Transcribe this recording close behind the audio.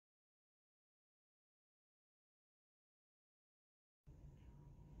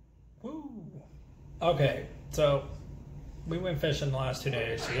Okay, so we went fishing the last 2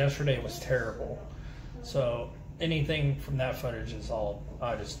 days. So yesterday was terrible. So anything from that footage is all,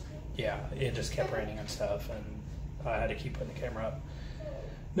 it just kept raining and stuff, and I had to keep putting the camera up.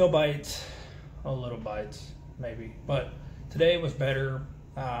 No bites, a little bites maybe, but today was better.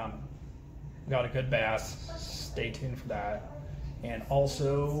 Got a good bass. Stay tuned for that. And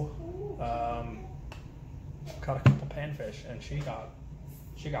also caught a couple panfish, and she got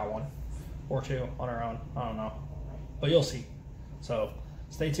one or two on her own. I don't know, but you'll see. So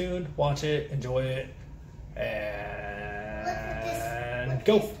stay tuned, watch it, enjoy it, and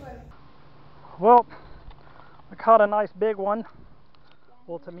go. Well, I caught a nice big one.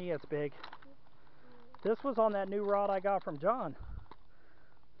 Well, to me it's big. This was on that new rod I got from John.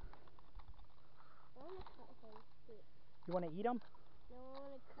 You want to eat them? No, I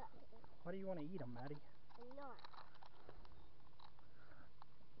want to cut him. Why do you want to eat them, Maddie? I'm not.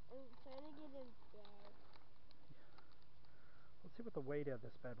 I'm trying to get him dead. Let's see what the weight of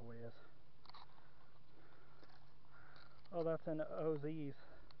this bad boy is. Oh, that's in OZs.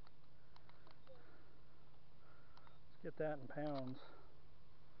 Let's get that in pounds.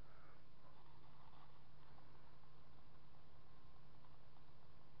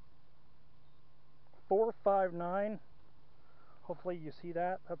 $4.59. Hopefully you see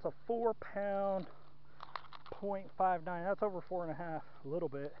that. That's a 4 pound, 0.59. That's over 4.5, a little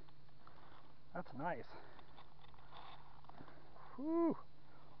bit. That's nice. Whew.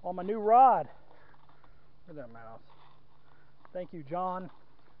 On my new rod. Look at that mouse. Thank you, John.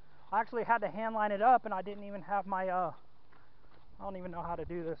 I actually had to hand line it up, and I didn't even have my I don't even know how to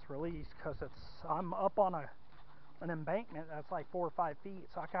do this release, because I'm up on an embankment that's like 4 or 5 feet,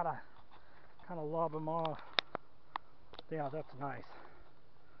 so I gotta kind of lob them off. Yeah, that's nice.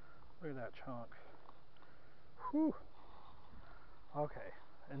 Look at that chunk. Whew. Okay,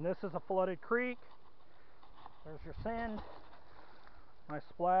 and this is a flooded creek. There's your send. Nice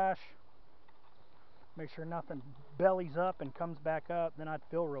splash. Make sure nothing bellies up and comes back up, then I'd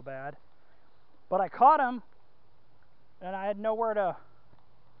feel real bad. But I caught him, and I had nowhere to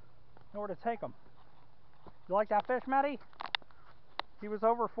take him. You like that fish, Maddie? He was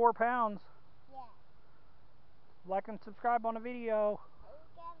over 4 pounds. Yeah. Like and subscribe on the video.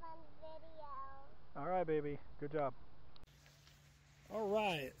 Subscribe on the video. Alright, baby. Good job.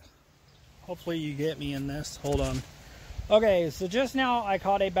 Alright. Hopefully you get me in this. Hold on. Okay, so just now I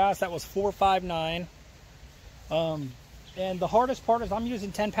caught a bass that was 4.59. And the hardest part is I'm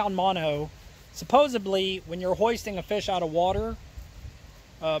using 10-pound mono. Supposedly, when you're hoisting a fish out of water,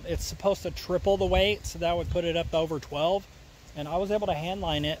 it's supposed to triple the weight, so that would put it up to over 12. And I was able to hand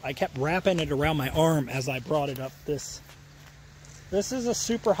line it. I kept wrapping it around my arm as I brought it up. This is a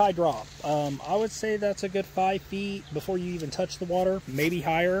super high drop. I would say that's a good 5 feet before you even touch the water, maybe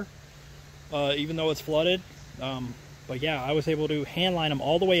higher, even though it's flooded. But yeah, I was able to hand line them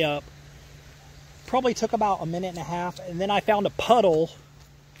all the way up. Probably took about 1.5 minutes, and then I found a puddle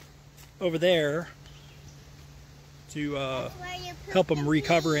over there to help them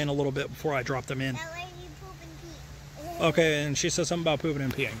recover in a little bit before I drop them in. Okay, and she said something about pooping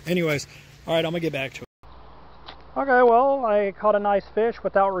and peeing. Anyways, all right, I'm gonna get back to it. Okay, well, I caught a nice fish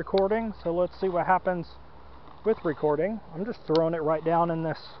without recording, so let's see what happens with recording. I'm just throwing it right down in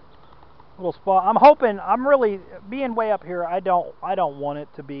this little spot. I'm hoping, I'm really being way up here. I don't want it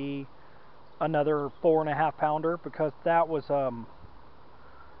to be another 4.5 pounder, because that was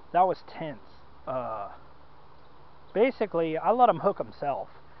tense. Basically, I let him hook himself,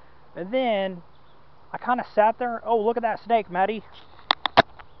 and then I kind of sat there. Oh, look at that snake, Maddie. I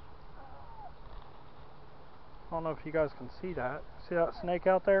don't know if you guys can see that. See that snake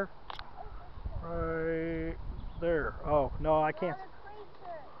out there? Right there. Oh, no, I can't.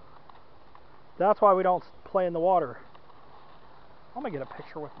 That's why we don't play in the water. I'm going to get a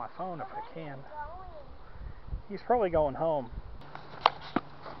picture with my phone if I can. He's probably going home.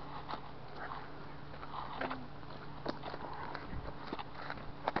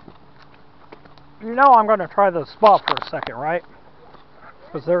 You know I'm going to try the spot for a second, right?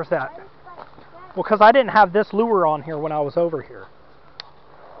 Because there's that. Well, because I didn't have this lure on here when I was over here.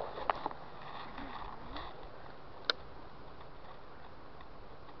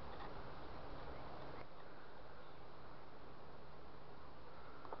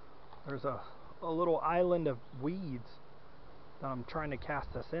 There's a little island of weeds that I'm trying to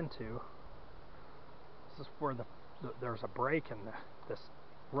cast this into. This is where there's a break in this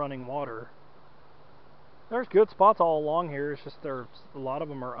running water. There's good spots all along here. It's just a lot of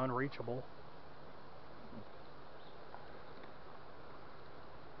them are unreachable.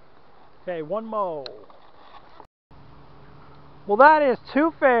 Okay, one more. Well, that is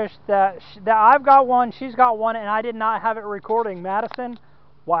two fish that I've got one, she's got one, and I did not have it recording. Madison,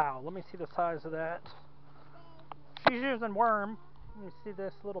 wow, let me see the size of that. She's using worm. Let me see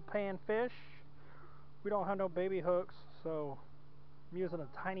this little panfish. We don't have no baby hooks, so I'm using a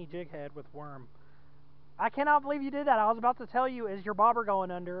tiny jig head with worm. I cannot believe you did that. I was about to tell you, is your bobber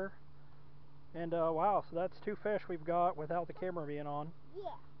going under? And wow, so that's two fish we've got without the camera being on. Yeah.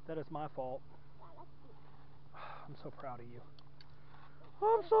 That is my fault. I'm so proud of you.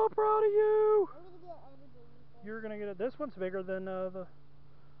 I'm so proud of you. I'm gonna get everything. You're gonna get it. This one's bigger than the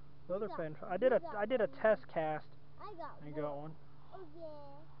other fin. I did a test cast. I got and one. got one. Oh yeah.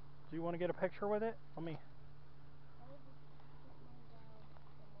 Do you want to get a picture with it? Let me.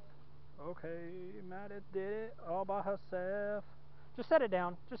 Okay, Matt did it all by herself. Just set it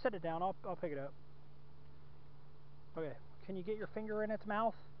down. Just set it down. I'll pick it up. Okay. Can you get your finger in its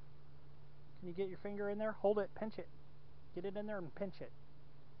mouth? Can you get your finger in there? Hold it. Pinch it. Get it in there and pinch it.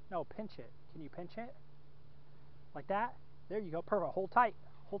 No, pinch it. Can you pinch it? Like that? There you go. Perfect. Hold tight.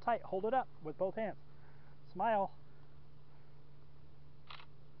 Hold tight. Hold it up with both hands. Smile.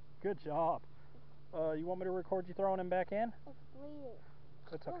 Good job. You want me to record you throwing him back in? It's bleeding.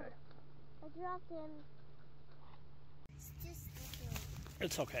 It's okay. I dropped him. It's just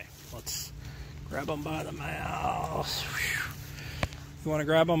It's okay. Let's grab him by the mouth. You want to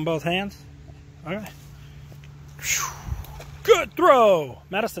grab him both hands? Okay. Good throw,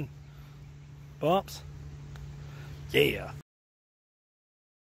 Madison. Bumps. Yeah.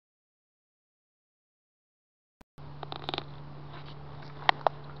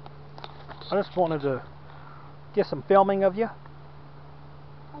 I just wanted to get some filming of you.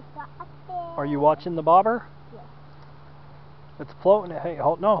 I got up there. Are you watching the bobber? Yes. It's floating. Hey,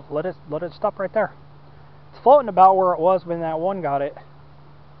 hold, no, let it stop right there. It's floating about where it was when that one got it.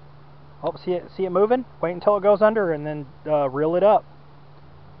 Oh, see it moving? Wait until it goes under and then reel it up.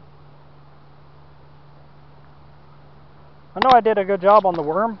 I know I did a good job on the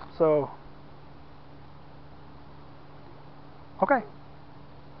worm, so okay.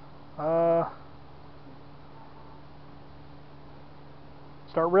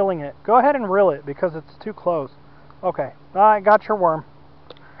 Start reeling it. Go ahead and reel it because it's too close. Okay, I got your worm.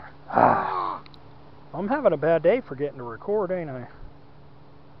 I'm having a bad day forgetting to record, ain't I?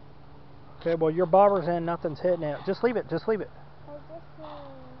 Okay, well your bobber's in, nothing's hitting it. Just leave it, just leave it. I just a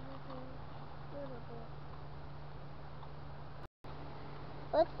little bit.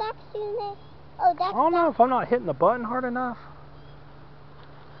 What's that doing there? Oh, that's I don't know if I'm not hitting the button hard enough.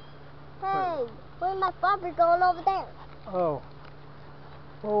 Hey, where's my bobber going over there? Oh.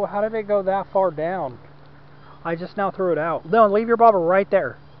 Oh, how did it go that far down? I just now threw it out. No, leave your bobber right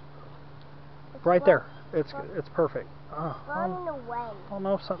there. It's Right there. It's perfect. running away. I don't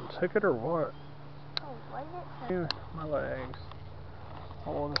know if something took it or what. Oh, what is it? My legs.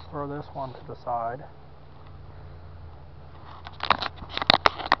 Oh, we'll just throw this one to the side.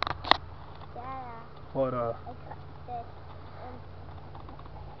 Yeah. What, I cut this.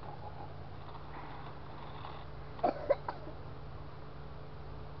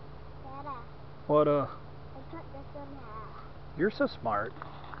 Dada, what, I cut this in half. you're so smart.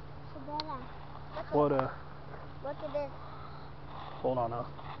 So Dada, What, look at this. hold on,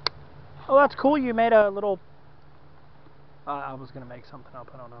 Oh, that's cool. You made a little, I was going to make something up.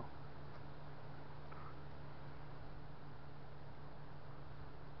 I don't know.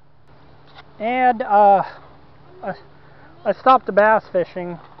 And, I stopped the bass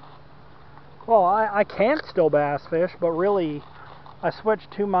fishing. Well, I can still bass fish, but really, I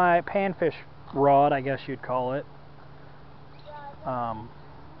switched to my panfish rod, I guess you'd call it.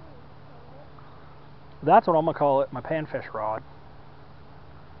 That's what I'm gonna call it, my panfish rod.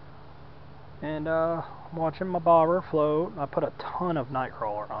 And I'm watching my bobber float. I put a ton of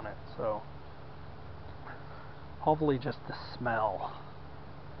nightcrawler on it, so hopefully just the smell.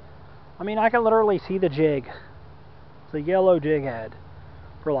 I mean, I can literally see the jig. It's a yellow jig head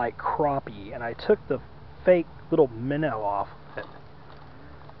for like crappie, and I took the fake little minnow off of it.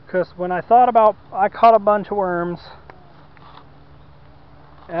 Because when I thought about, I caught a bunch of worms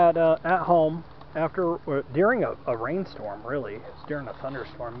at home after, during a rainstorm, really. It was during a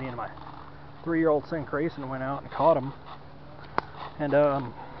thunderstorm. Me and my 3-year-old son Grayson went out and caught them. And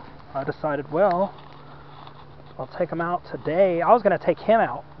I decided, well, I'll take him out today. I was going to take him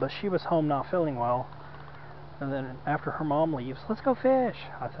out, but she was home not feeling well. And then after her mom leaves, let's go fish.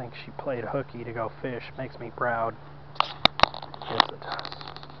 I think she played hooky to go fish. Makes me proud. Yes, it does.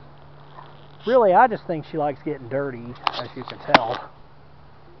 Really, I just think she likes getting dirty, as you can tell.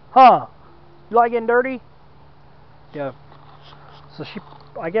 Huh? You like getting dirty? Yeah. So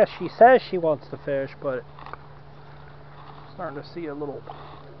I guess she says she wants to fish, but it's Starting to see a little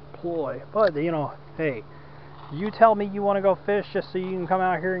ploy. But, you know, hey, you tell me you want to go fish just so you can come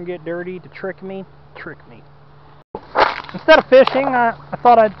out here and get dirty to trick me? Trick me. Instead of fishing, I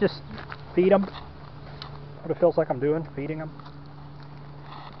thought I'd just feed them. What it feels like I'm doing, feeding them.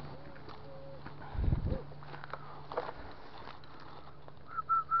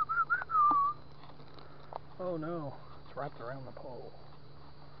 Oh no, it's wrapped around the pole.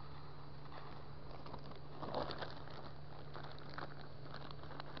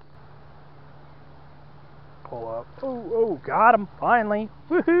 Pull up. Oh, got him, finally.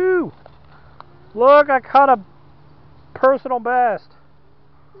 Woohoo! Look, I caught a personal best.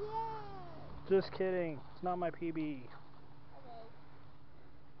 Yay! Just kidding. It's not my PB. Okay.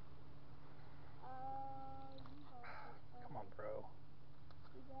 Come on, bro.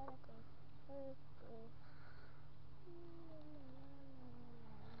 You gotta go.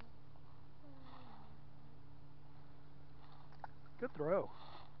 Good throw.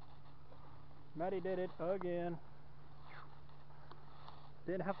 Maddie did it again.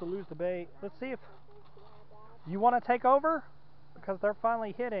 Didn't have to lose the bait. Let's see if you want to take over, because they're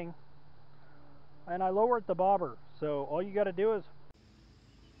finally hitting. And I lowered the bobber, so all you got to do is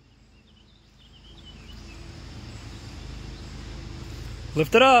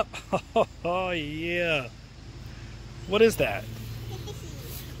Lift it up. Oh, yeah. What is that?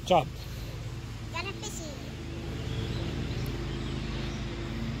 Job.